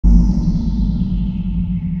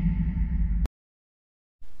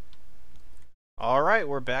Alright,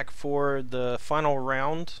 we're back for the final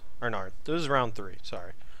round. Or no, this is round 3,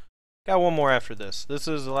 sorry. Got one more after this. This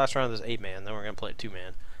is the last round of this 8-man, then we're going to play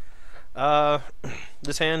 2-man.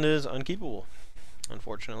 This hand is unkeepable,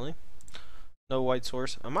 unfortunately. No white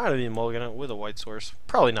source. I might have even mulliganed it with a white source.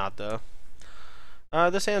 Probably not, though.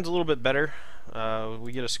 This hand's a little bit better.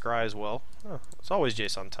 We get a scry as well. Oh, it's always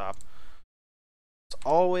Jace on top. It's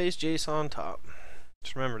always Jace on top.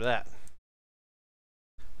 Just remember that.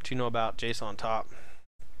 What you know about Jace on top.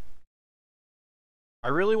 I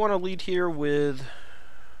really want to lead here with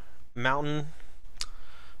Mountain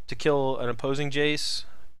to kill an opposing Jace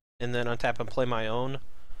and then untap and play my own,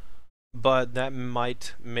 but that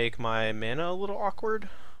might make my mana a little awkward.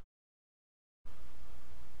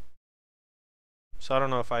 So I don't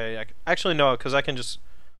know if I actually know, because I can just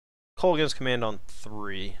call against command on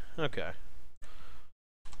 3. Okay.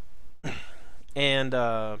 And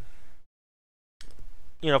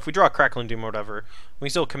you know, if we draw a Crackling Doom or whatever, we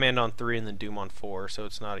can still command on 3 and then Doom on 4, so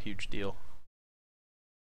it's not a huge deal.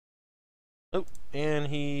 Oh, and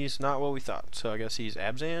he's not what we thought, so I guess he's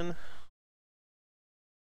Abzan.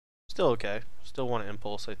 Still okay. Still want an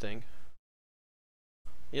Impulse, I think.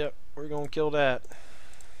 Yep, we're gonna kill that.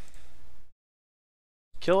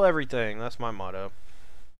 Kill everything, that's my motto.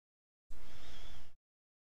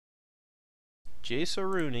 Jace or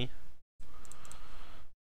Rooney.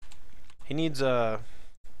 He needs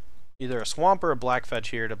either a Swamp or a Black Fetch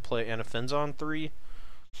here to play and a Fins on 3.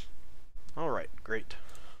 Alright, great.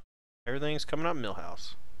 Everything's coming up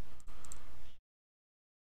Millhouse.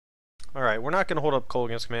 Alright, we're not going to hold up Cold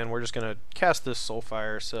against command. We're just going to cast this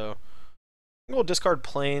Soulfire. So, we'll discard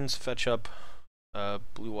Plains, fetch up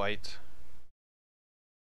blue-white.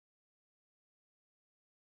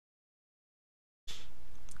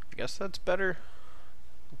 I guess that's better.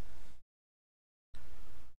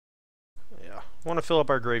 Yeah, want to fill up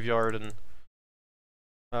our graveyard, and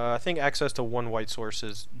I think access to one white source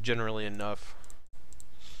is generally enough.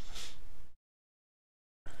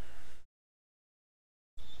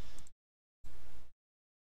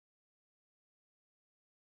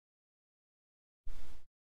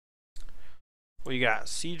 What you got?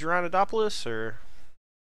 Siege Rhinodopolis or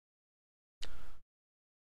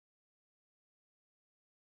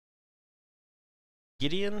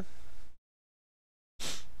Gideon?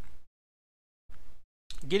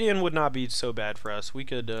 Gideon would not be so bad for us. We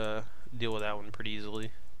could deal with that one pretty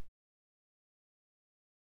easily.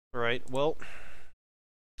 Alright, well,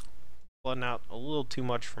 flooding out a little too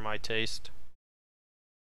much for my taste.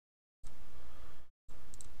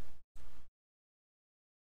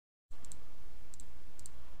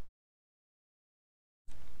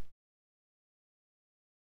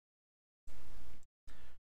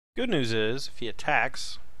 Good news is, if he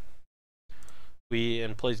attacks,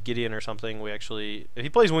 and plays Gideon or something, we actually, if he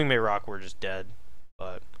plays Wingmate Rock, we're just dead.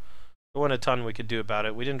 But there wasn't a ton we could do about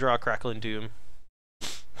it. We didn't draw a Crackling Doom.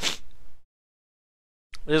 This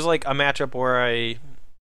is like a matchup where I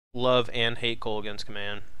love and hate Cold against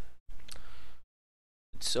command.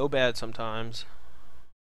 It's so bad sometimes.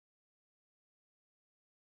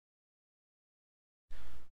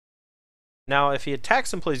 Now, if he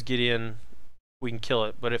attacks and plays Gideon, we can kill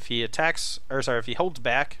it. But if he attacks, or sorry, if he holds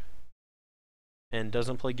back and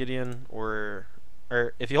doesn't play Gideon, or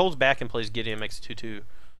if he holds back and plays Gideon, makes it 2/2,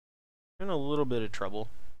 we're in a little bit of trouble.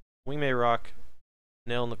 Wingmate Rock,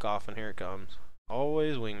 nail in the coffin, here it comes.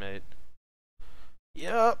 Always Wingmate.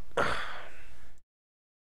 Yep.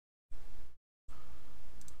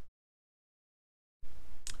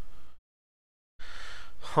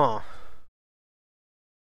 Huh.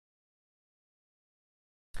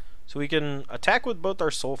 So we can attack with both our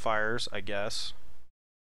Soulfires, I guess.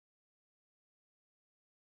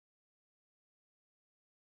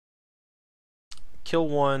 Kill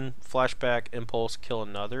one, flashback, impulse, kill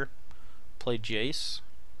another. Play Jace.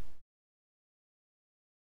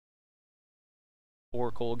 Or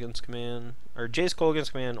Cold against command. Or Jace Cold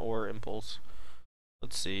against command or impulse.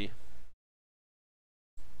 Let's see.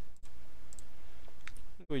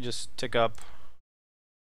 We just tick up.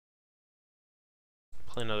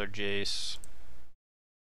 Play another Jace.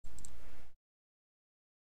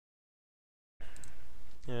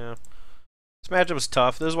 Yeah. This matchup was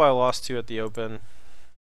tough. This is why I lost 2 at the open.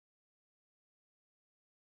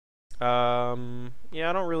 Yeah,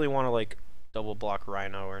 I don't really want to like double block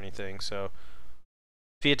Rhino or anything, so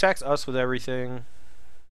if he attacks us with everything,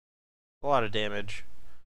 a lot of damage.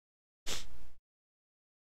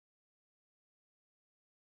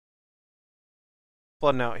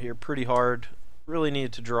 Flooding out here pretty hard. Really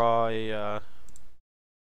needed to draw a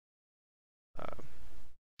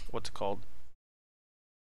what's it called?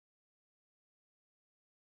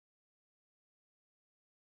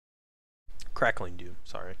 Crackling Doom,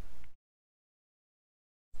 sorry.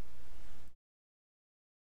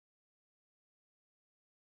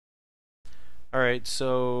 Alright,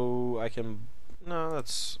 so I can... No,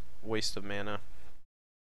 that's waste of mana.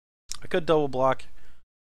 I could double block,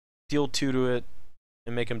 deal 2 to it,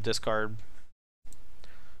 and make him discard.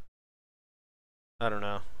 I don't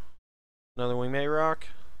know. Another Wingmate Rock? Is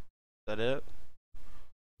that it?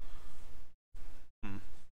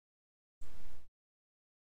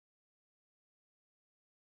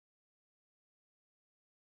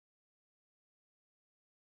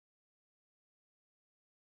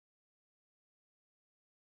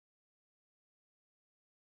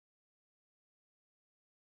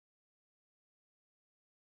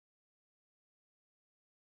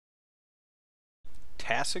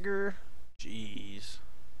 Tasigur? Jeez.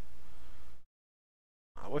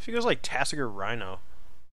 What if he goes like Tasigur Rhino?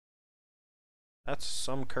 That's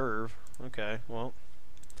some curve. Okay, well.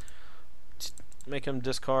 Make him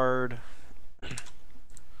discard.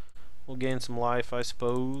 We'll gain some life, I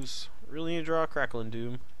suppose. Really need to draw a Crackling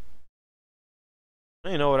Doom. I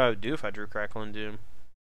don't even know what I would do if I drew Crackling Doom.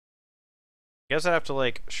 I guess I'd have to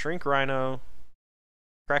like shrink Rhino,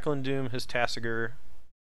 Crackling Doom, his Tasigur.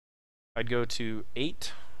 I'd go to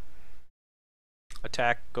 8.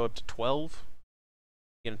 Attack, go up to 12.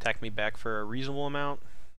 You can attack me back for a reasonable amount.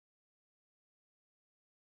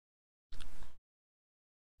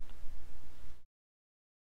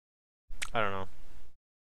 I don't know.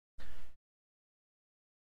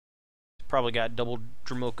 Probably got double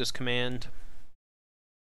Dramoka's command.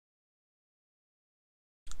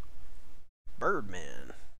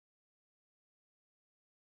 Birdman.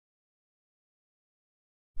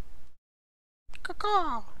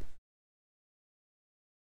 Caw-caw.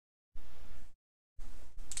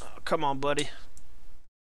 Oh, come on, buddy.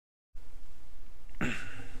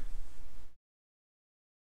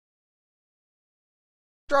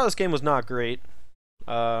 Draw this game was not great.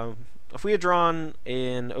 If we had drawn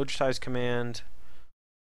an Ojutai's command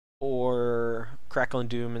or Crackling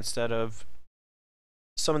Doom instead of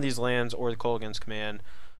some of these lands or the Kolaghan's command,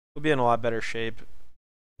 we'd be in a lot better shape.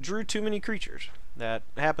 Drew too many creatures. That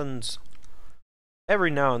happens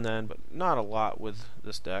every now and then, but not a lot with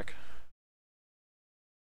this deck.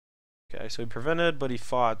 Okay, so he prevented, but he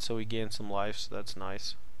fought, so he gained some life, so that's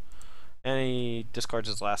nice. And he discards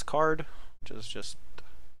his last card, which is just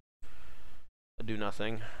a do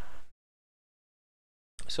nothing.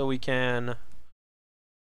 So we can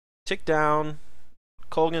tick down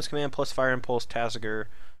Kolaghan's command plus Fire Impulse Tasigur,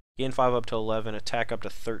 gain 5 up to 11, attack up to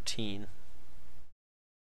 13.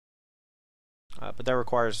 But that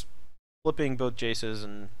requires flipping both Jaces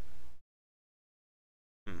and...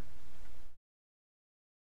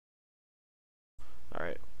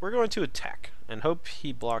 Alright, we're going to attack and hope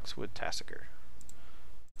he blocks with Tasigur.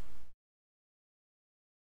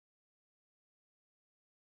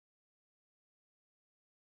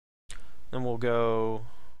 Then we'll go...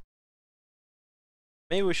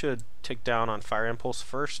 Maybe we should tick down on Fire Impulse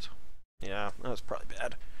first. Yeah, that was probably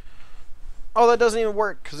bad. Oh, that doesn't even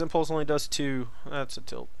work, because Impulse only does 2. That's a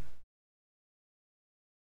tilt.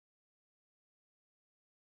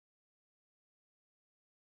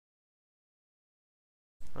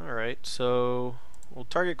 Alright, so we'll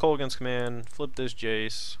target Kolaghan's command, flip this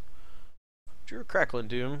Jace, drew a Crackling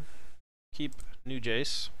Doom, keep new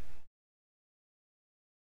Jace.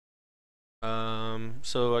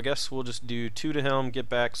 So I guess we'll just do 2 to him, get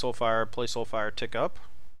back Soulfire, play Soulfire, tick up.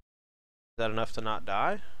 Is that enough to not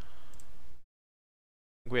die? I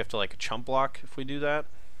think we have to like chump block if we do that.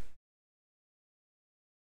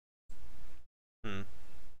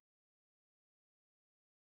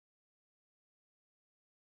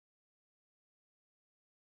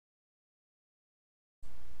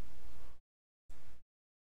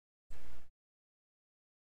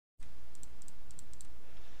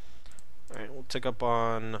 Alright, we'll tick up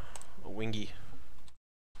on a Wingy.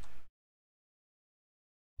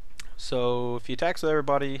 So if he attacks with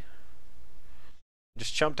everybody,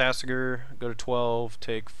 just chump Tasigur, go to 12,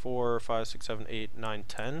 take 4, 5, 6, 7, 8, 9,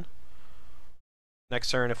 10. Next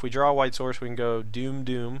turn, if we draw a white source, we can go Doom,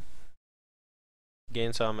 Doom.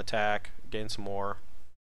 Gain some attack, gain some more.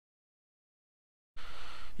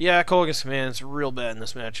 Yeah, Kolaghan's command's real bad in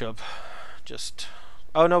this matchup. Just...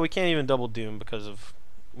 Oh no, we can't even double Doom because of...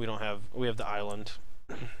 We have the island.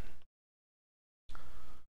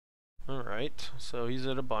 Alright, so he's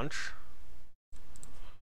at a bunch.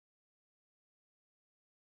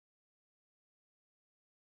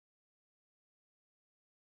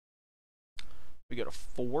 We go to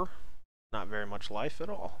 4. Not very much life at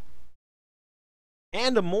all.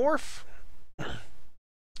 And a morph.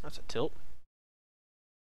 That's a tilt.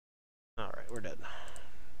 Alright, we're dead.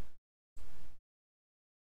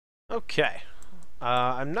 Okay.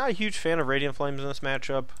 I'm not a huge fan of Radiant Flames in this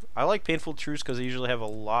matchup. I like Painful Truce because they usually have a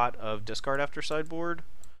lot of discard after sideboard.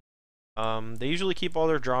 They usually keep all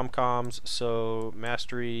their Drom comms, so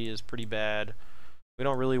Mastery is pretty bad. We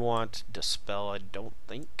don't really want Dispel, I don't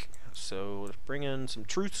think. So let's bring in some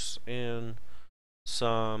Truths and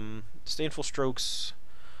some Disdainful Strokes.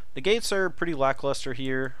 The gates are pretty lackluster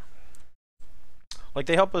here. Like,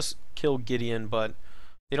 they help us kill Gideon, but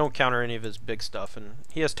they don't counter any of his big stuff. And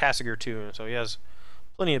he has Tassiger too, so he has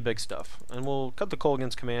plenty of big stuff. And we'll cut the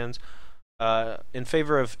Kolaghan's commands in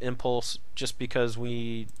favor of Impulse, just because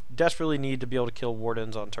we desperately need to be able to kill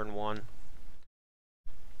Wardens on turn 1.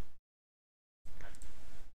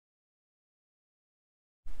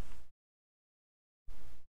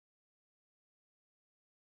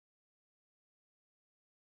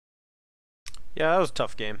 Yeah, that was a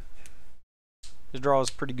tough game. His draw was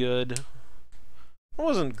pretty good. It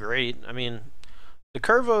wasn't great. I mean, the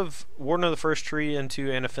curve of Warden of the First Tree into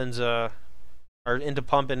Anafenza, or into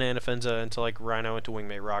Pump and Anafenza into like Rhino into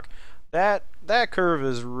Wingmate Rock, that curve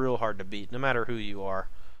is real hard to beat, no matter who you are.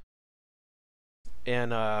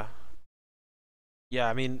 And yeah,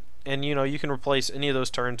 I mean, and you know, you can replace any of those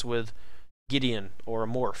turns with Gideon or a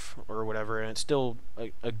Morph or whatever, and it's still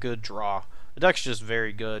a good draw. The deck's just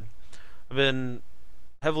very good. I've been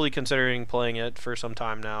heavily considering playing it for some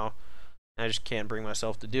time now. I just can't bring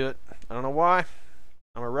myself to do it. I don't know why.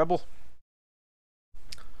 I'm a rebel.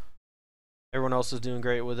 Everyone else is doing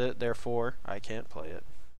great with it, therefore I can't play it.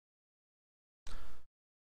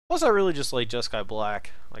 Plus, I really just like Jeskai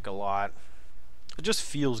Black, like, a lot. It just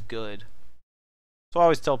feels good. So I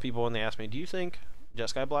always tell people when they ask me, do you think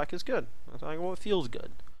Jeskai Black is good? I'm like, well, it feels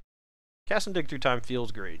good. Casting Dig Through Time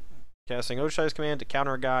feels great. Casting Oshai's command to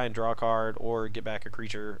counter a guy and draw a card or get back a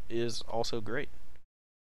creature is also great.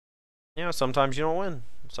 You know, sometimes you don't win.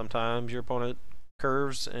 Sometimes your opponent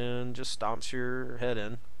curves and just stomps your head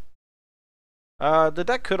in. The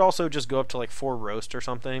deck could also just go up to like 4 Roast or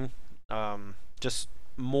something. Just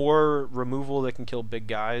more removal that can kill big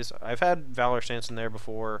guys. I've had Valor Stance in there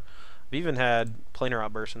before. I've even had Planar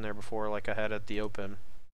Outburst in there before, like I had at the Open.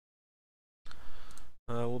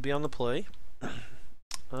 We'll be on the play.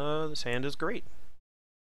 This hand is great.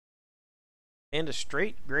 Hand is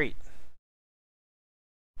straight great.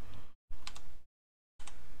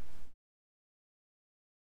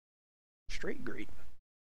 Straight great.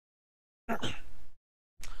 It's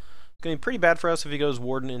going to be pretty bad for us if he goes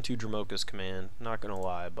Warden into Dramoka's command. Not going to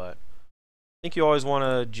lie, but I think you always want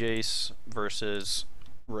to Jace versus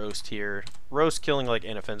Roast here. Roast killing like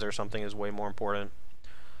Anafenza or something is way more important.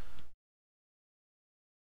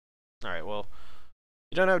 Alright, well,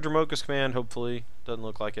 you don't have Dramoka's command, hopefully. Doesn't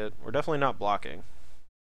look like it. We're definitely not blocking.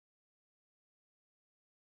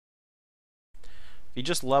 If he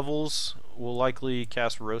just levels, we'll likely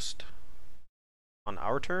cast Roast on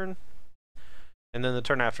our turn. And then the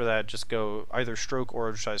turn after that, just go either Stroke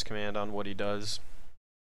or Oshai's command on what he does.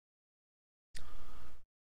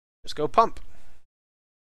 Just go Pump.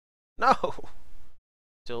 No!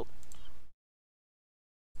 Tilt.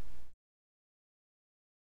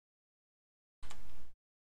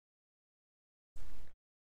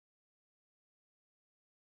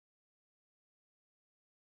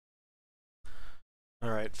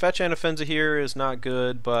 Alright, Fetch Anafenza here is not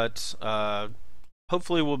good, but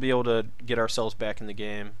hopefully we'll be able to get ourselves back in the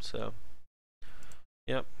game, so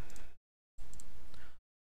yep.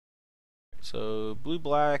 So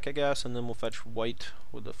blue-black, I guess, and then we'll fetch white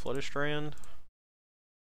with the Flooded Strand.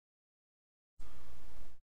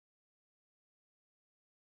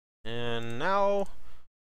 And now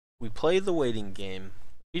we play the waiting game.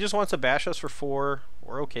 He just wants to bash us for 4.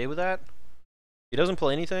 We're okay with that. If he doesn't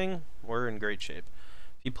play anything, we're in great shape.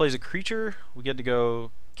 If he plays a creature, we get to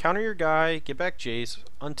go counter your guy, get back Jace,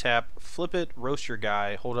 untap, flip it, roast your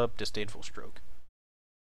guy, hold up Disdainful Stroke.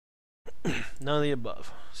 None of the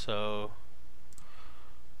above. So,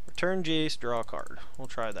 return Jace, draw a card. We'll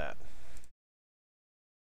try that.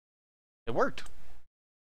 It worked.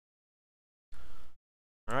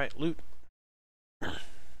 Alright, loot.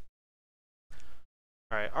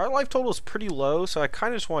 Alright, our life total is pretty low, so I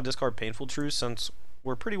kind of just want to discard Painful Truce since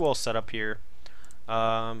we're pretty well set up here.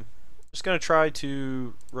 Just going to try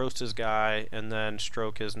to roast his guy and then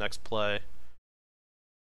stroke his next play.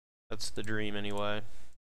 That's the dream anyway.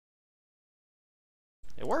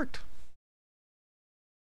 It worked.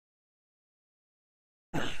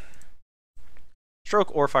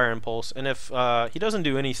 Stroke or Fire Impulse, and if he doesn't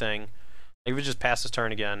do anything, maybe we just pass his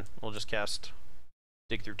turn again. We'll just cast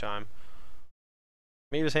Dig Through Time.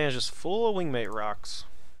 Maybe his hand is just full of Wingmate Rocks.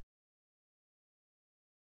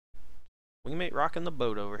 Wingmate rocking the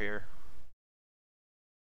boat over here.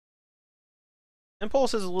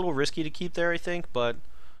 Impulse is a little risky to keep there, I think, but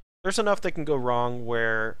there's enough that can go wrong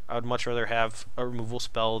where I would much rather have a removal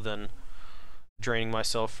spell than draining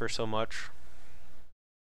myself for so much.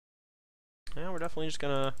 Yeah, we're definitely just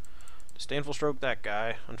gonna disdainful stroke that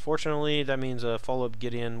guy. Unfortunately, that means a follow-up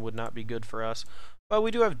Gideon would not be good for us. But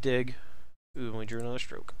we do have dig. Ooh, and we drew another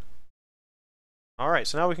stroke. Alright,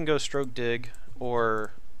 so now we can go stroke dig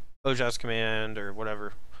or Ojai's command or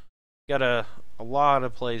whatever. Got a lot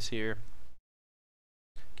of plays here.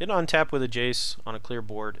 Getting on tap with a Jace on a clear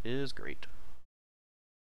board is great.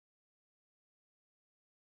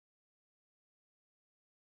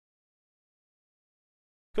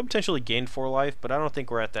 Could potentially gain 4 life, but I don't think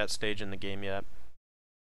we're at that stage in the game yet.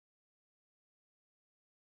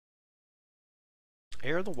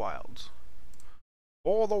 Air the Wilds.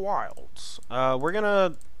 All the Wilds. We're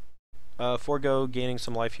gonna forego gaining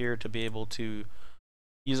some life here to be able to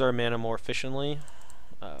use our mana more efficiently.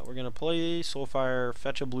 We're gonna play Soulfire,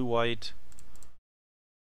 fetch a blue-white,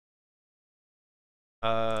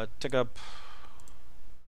 tick up,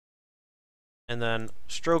 and then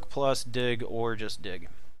stroke plus dig or just dig.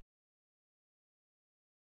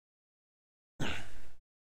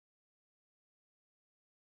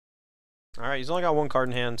 Alright, he's only got 1 card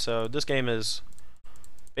in hand, so this game is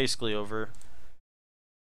basically over.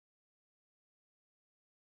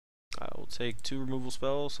 I will take 2 removal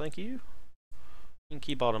spells, thank you. You can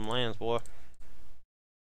keep all them lands, boy.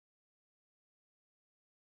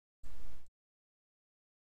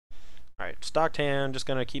 Alright, stocked hand, just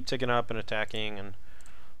gonna keep ticking up and attacking, and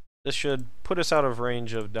this should put us out of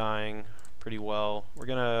range of dying pretty well. We're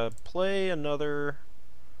gonna play another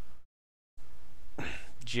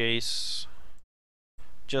Jace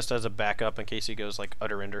just as a backup in case he goes like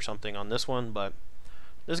Utter End or something on this one, but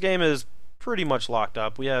this game is pretty much locked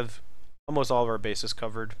up. We have almost all of our bases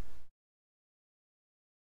covered.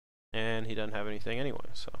 And he doesn't have anything anyway,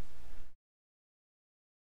 so.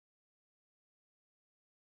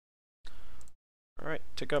 Alright,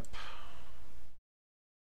 tick up.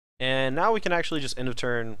 And now we can actually just end of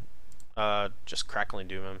turn just Crackling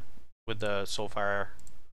Doom him with the Soulfire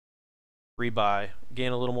rebuy.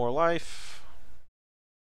 Gain a little more life.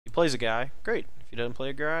 He plays a guy, great. If he doesn't play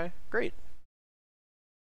a guy, great.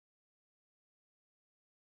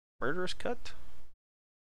 Murderous Cut.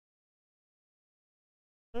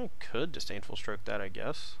 I could disdainful stroke that, I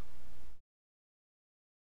guess.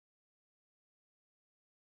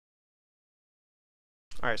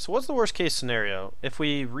 Alright, so what's the worst case scenario? If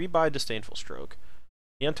we rebuy disdainful stroke,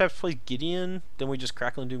 he untaps plays Gideon, then we just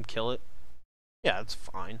Crackling Doom kill it? Yeah, that's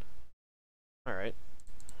fine. Alright.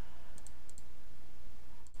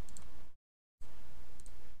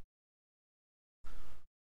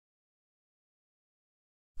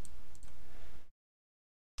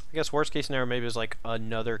 I guess worst case scenario maybe is like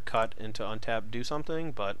another cut into untap do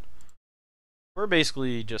something, but we're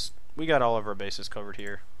basically just, we got all of our bases covered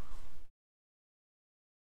here.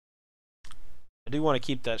 I do want to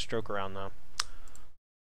keep that stroke around though.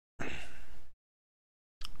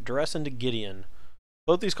 Duress into Gideon.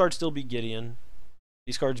 Both these cards still beat Gideon.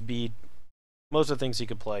 These cards beat most of the things he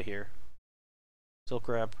could play here. Silk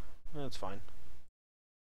Wrap, that's fine.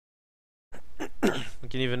 We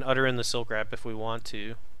can even Utter in the Silk Wrap if we want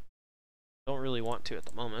to. Don't really want to at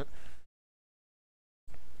the moment.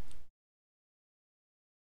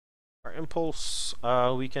 Our impulse,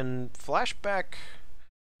 we can flashback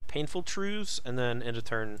Painful Truths and then end of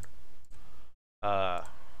turn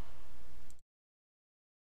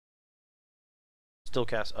still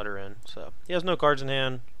cast Utter in. So he has no cards in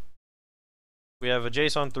hand. We have a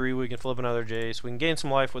Jace on 3, we can flip another Jace. We can gain some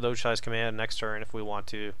life with Ojai's command next turn if we want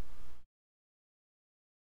to.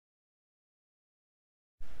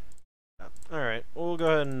 Alright, we'll go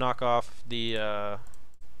ahead and knock off the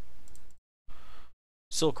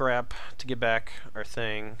Silk Wrap to get back our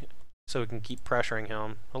thing so we can keep pressuring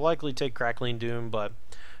him. He'll likely take Crackling Doom, but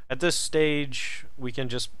at this stage we can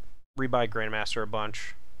just rebuy Grandmaster a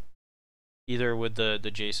bunch, either with the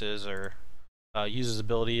Jaces or use his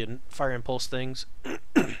ability and Fire Impulse things.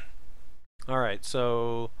 Alright,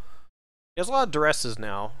 so he has a lot of Duresses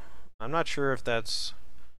now. I'm not sure if that's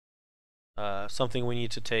something we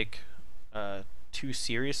need to take too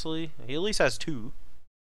seriously. He at least has 2.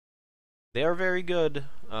 They are very good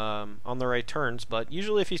on the right turns, but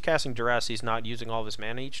usually if he's casting Duress, he's not using all of his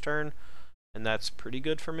mana each turn, and that's pretty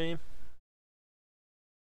good for me.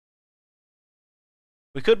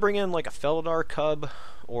 We could bring in like a Felidar Cub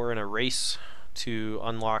or an Erase to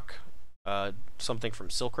unlock something from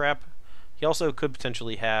Silk Wrap. He also could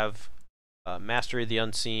potentially have Mastery of the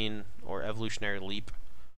Unseen or Evolutionary Leap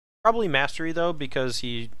Probably Mastery, though, because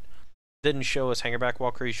he didn't show us Hangerback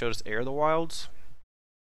Walker, he showed us Air of the Wilds.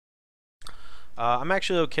 I'm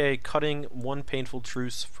actually okay cutting one Painful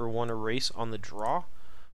Truce for one Erase on the draw.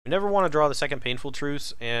 We never want to draw the second Painful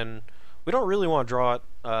Truce, and we don't really want to draw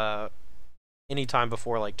it anytime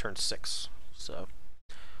before like turn 6. So,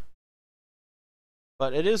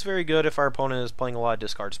 but it is very good if our opponent is playing a lot of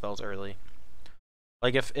discard spells early.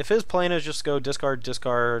 Like if his plan is just go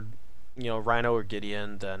discard, you know, Rhino or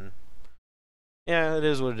Gideon, then yeah, it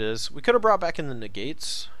is what it is. We could have brought back in the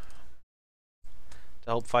negates to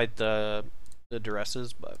help fight the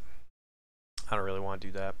duresses, but I don't really want to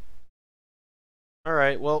do that.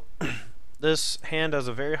 Alright, well, this hand has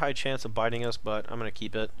a very high chance of biting us, but I'm going to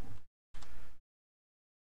keep it.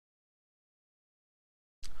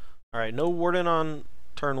 Alright, no Warden on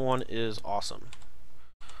turn 1 is awesome.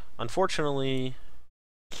 Unfortunately,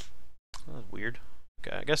 that's weird.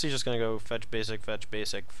 Okay, I guess he's just going to go fetch basic,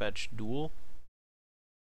 fetch duel.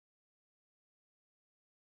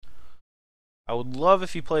 I would love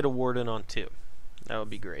if he played a Warden on 2. That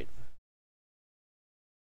would be great.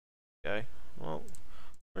 Okay, well,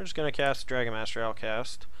 we're just going to cast Dragon Master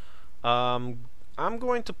Outcast. I'm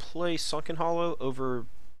going to play Sunken Hollow over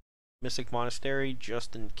Mystic Monastery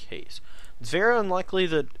just in case. It's very unlikely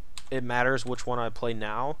that it matters which one I play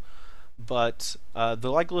now, but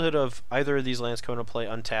the likelihood of either of these lands coming to play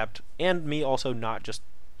untapped, and me also not just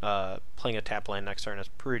playing a tap land next turn, is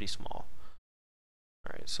pretty small.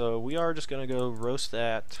 Alright, so we are just going to go roast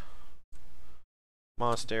that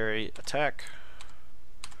Monastery, attack.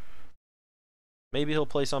 Maybe he'll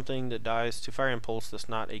play something that dies to Fire Impulse that's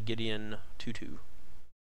not a Gideon 2/2.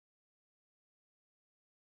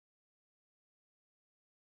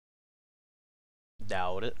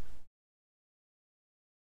 Doubt it.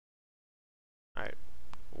 Alright,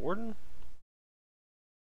 Warden.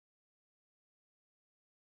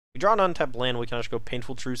 We draw an untapped land, we can just go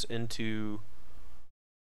Painful Truce into...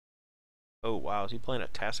 Oh wow, is he playing a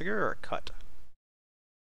Tassiger or a Cut?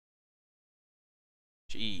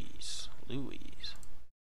 Jeez, Louise.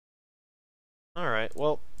 Alright,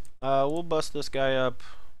 well, we'll bust this guy up,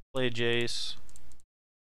 play a Jace.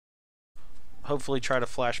 Hopefully try to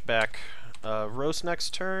flash back Roast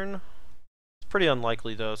next turn. It's pretty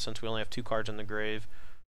unlikely though, since we only have 2 cards in the grave.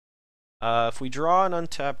 If we draw an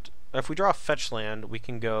untapped... If we draw a fetch land, we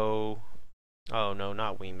can go... Oh no,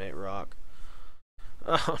 not Wingmate Rock.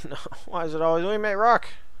 Oh no, why is it always Wingmate Rock?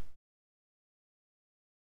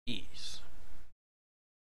 Ease.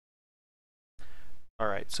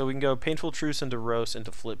 Alright, so we can go Painful Truce into Roast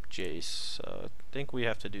into Flip Jace. So I think we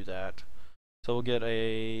have to do that. So we'll get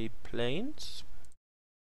a Plains.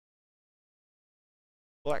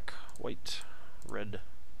 Black, white, red.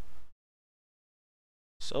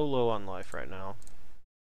 So low on life right now.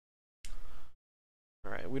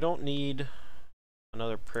 Alright, we don't need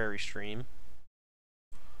another Prairie Stream.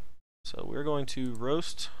 So we're going to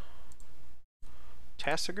roast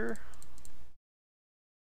Tassiger.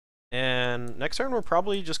 And next turn we're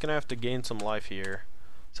probably just going to have to gain some life here.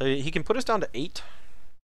 So he can put us down to 8.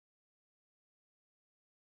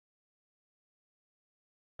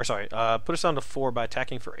 Or sorry, put us down to 4 by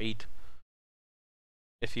attacking for 8.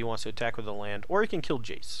 If he wants to attack with a land. Or he can kill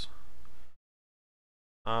Jace.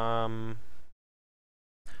 But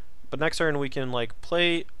next turn we can like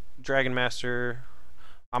play Dragon Master.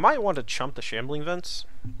 I might want to chump the Shambling Vents,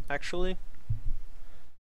 actually.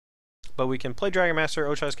 But we can play Dragon Master,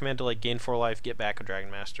 Ochai's Command to like gain 4 life, get back a Dragon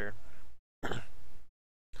Master.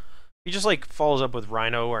 He just like follows up with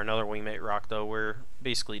Rhino or another Wingmate Rock though, we're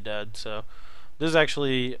basically dead. So this is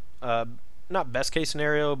actually not best case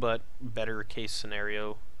scenario, but better case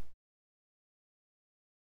scenario.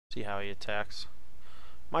 See how he attacks.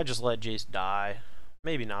 Might just let Jace die.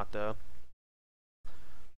 Maybe not though.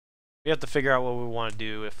 We have to figure out what we want to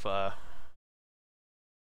do if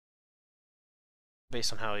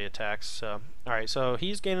based on how he attacks. So alright, so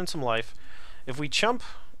he's gaining some life. If we chump,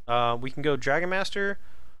 we can go Dragon Master,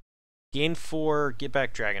 gain 4, get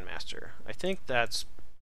back Dragon Master. I think that's...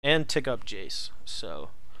 and tick up Jace. So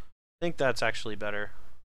I think that's actually better.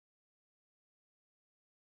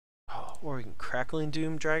 Oh, or we can Crackling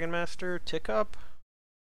Doom Dragon Master, tick up.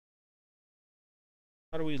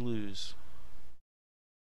 How do we lose?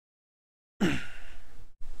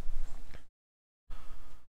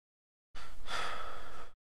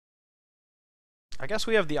 I guess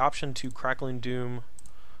we have the option to Crackling Doom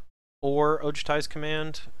or Ochai's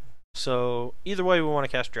Command. So either way we want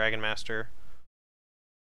to cast Dragon Master.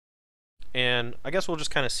 And I guess we'll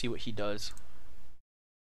just kind of see what he does.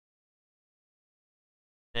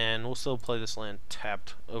 And we'll still play this land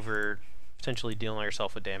tapped over potentially dealing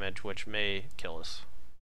ourselves with damage, which may kill us.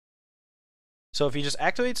 So if he just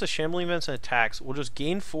activates the shambling events and attacks, we'll just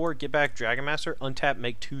gain 4, get back Dragon Master, untap,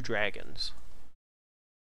 make 2 dragons.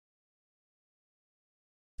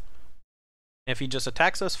 And if he just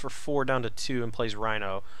attacks us for 4 down to 2 and plays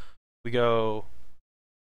Rhino, we go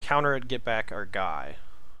counter it, get back our guy,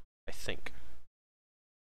 I think.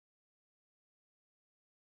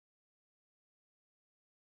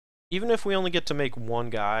 Even if we only get to make 1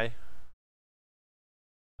 guy,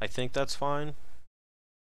 I think that's fine.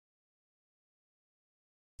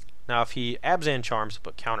 Now if he Abzan charms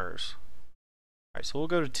but counters. Alright, so we'll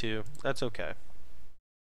go to 2. That's okay.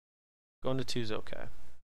 Going to 2 is okay.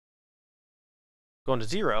 Going to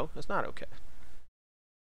 0 is not okay.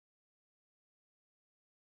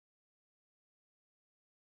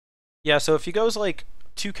 Yeah, so if he goes like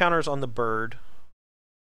 2 counters on the bird,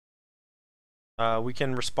 we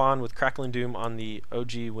can respond with Crackling Doom on the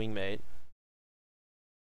OG Wingmate.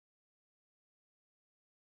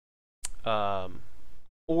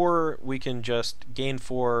 Or we can just gain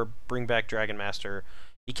 4, bring back Dragon Master.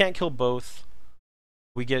 He can't kill both.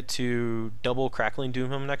 We get to double Crackling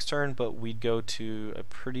Doom him next turn, but we'd go to a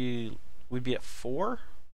pretty... we'd be at 4?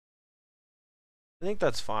 I think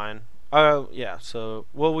that's fine. Yeah, so...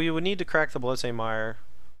 well, we would need to crack the Bloodstained Mire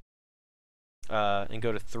and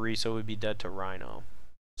go to 3, so we'd be dead to Rhino.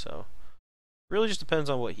 So, really just depends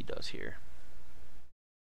on what he does here.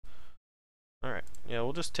 Alright, yeah,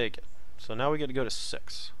 we'll just take it. So now we get to go to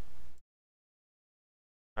 6.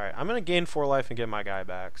 Alright, I'm going to gain 4 life and get my guy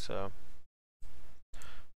back, so...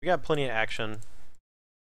 we got plenty of action.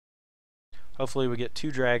 Hopefully we get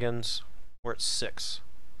 2 dragons. We're at 6.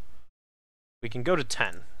 We can go to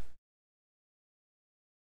 10.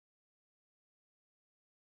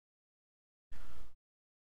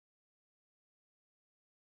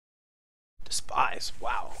 Despise.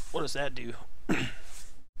 Wow. What does that do?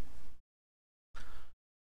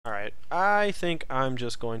 Alright, I think I'm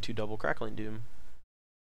just going to double Crackling Doom.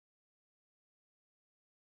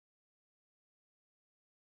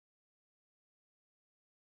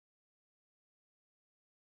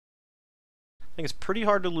 I think it's pretty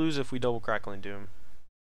hard to lose if we double Crackling Doom.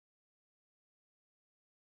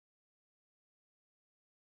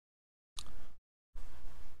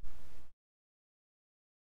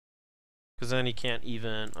 Because then he can't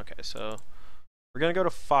even... okay, so we're going to go to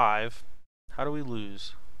 5. How do we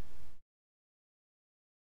lose?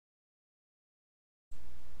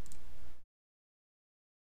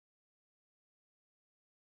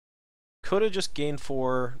 Could have just gained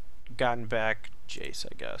 4, gotten back Jace,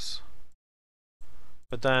 I guess.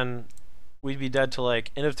 But then we'd be dead to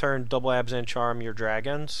like end of turn, double Abzan charm your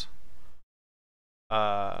dragons.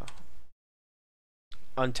 Untap,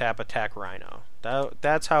 attack Rhino.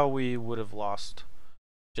 That's how we would have lost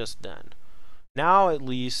just then. Now at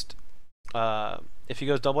least, if he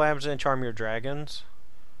goes double Abzan charm your dragons.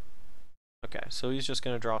 Okay, so he's just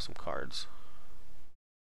gonna draw some cards.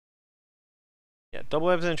 Yeah, double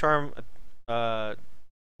Abzan charm.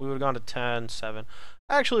 We would have gone to 10, 7.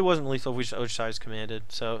 Actually wasn't lethal if we just Oshai's commanded,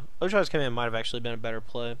 so Oshai's command might have actually been a better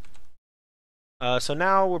play. So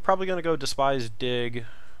now we're probably going to go Despise Dig.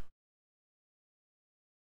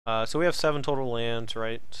 So we have 7 total lands,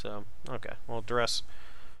 right? So, okay. Well, Duress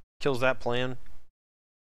kills that plan.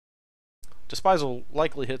 Despise will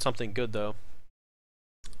likely hit something good, though.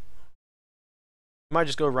 Might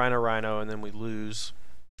just go Rhino, Rhino, and then we lose.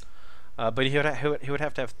 But he would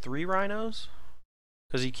have to have 3 Rhinos.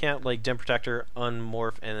 Because he can't, like, Den Protector,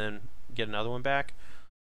 unmorph, and then get another one back.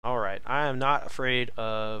 Alright, I am not afraid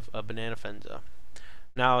of a Banana Fenza.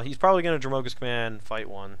 Now, he's probably going to Dromoka's Command, fight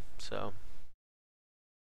 1, so...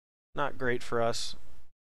 not great for us.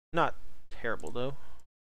 Not terrible, though.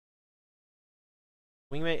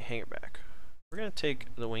 Wingmate, Hangerback. We're going to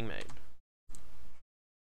take the Wingmate. I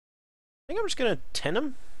think I'm just going to 10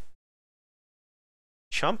 him.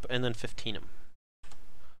 Chump, and then 15 him.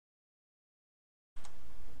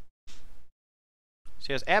 So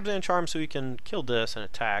he has Abzan Charm so he can kill this and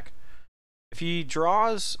attack. If he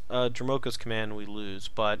draws Dromoka's Command, we lose,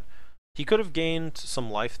 but he could have gained some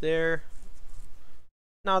life there.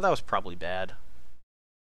 No, that was probably bad.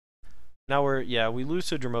 Now we lose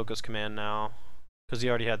to Dromoka's Command now, because he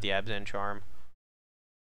already had the Abzan Charm.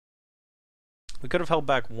 We could have held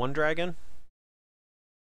back 1 dragon.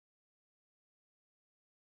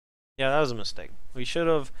 Yeah, that was a mistake. We should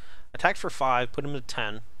have attacked for 5, put him to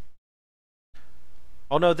 10.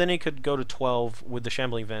 Oh no, then he could go to 12 with the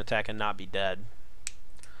Shambling Event attack and not be dead.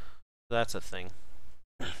 That's a thing.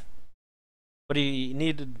 But he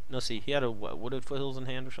needed, let's see, he had a what, Wooded Foothills in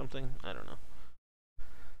hand or something? I don't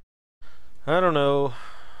know.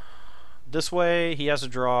 this way, he has to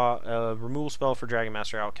draw a removal spell for Dragon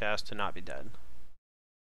Master Outcast to not be dead.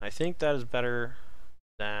 I think that is better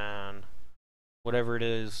than whatever it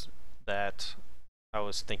is that I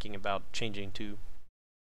was thinking about changing to.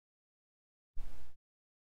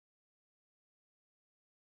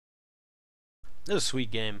 This is a sweet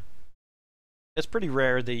game. It's pretty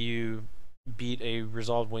rare that you beat a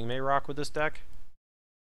Resolved Wingmate Rock with this deck.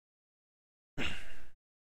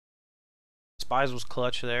 Spies was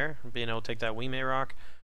clutch there, being able to take that Wingmate Rock.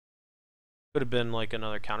 Could have been like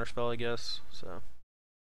another counterspell, I guess. So,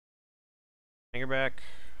 Angerback.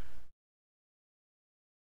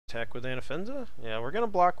 Attack with Anafenza? Yeah, we're gonna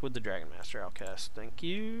block with the Dragon Master Outcast. Thank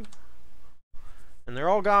you. And they're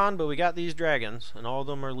all gone, but we got these dragons, and all of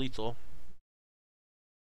them are lethal.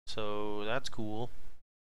 So that's cool.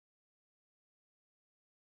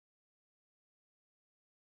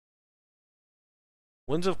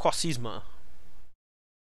 Winds of Quasisma.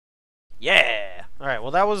 Yeah! Alright,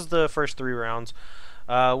 well that was the first 3 rounds.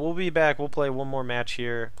 We'll be back. We'll play one more match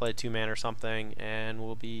here, play 2-man or something, and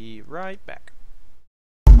we'll be right back.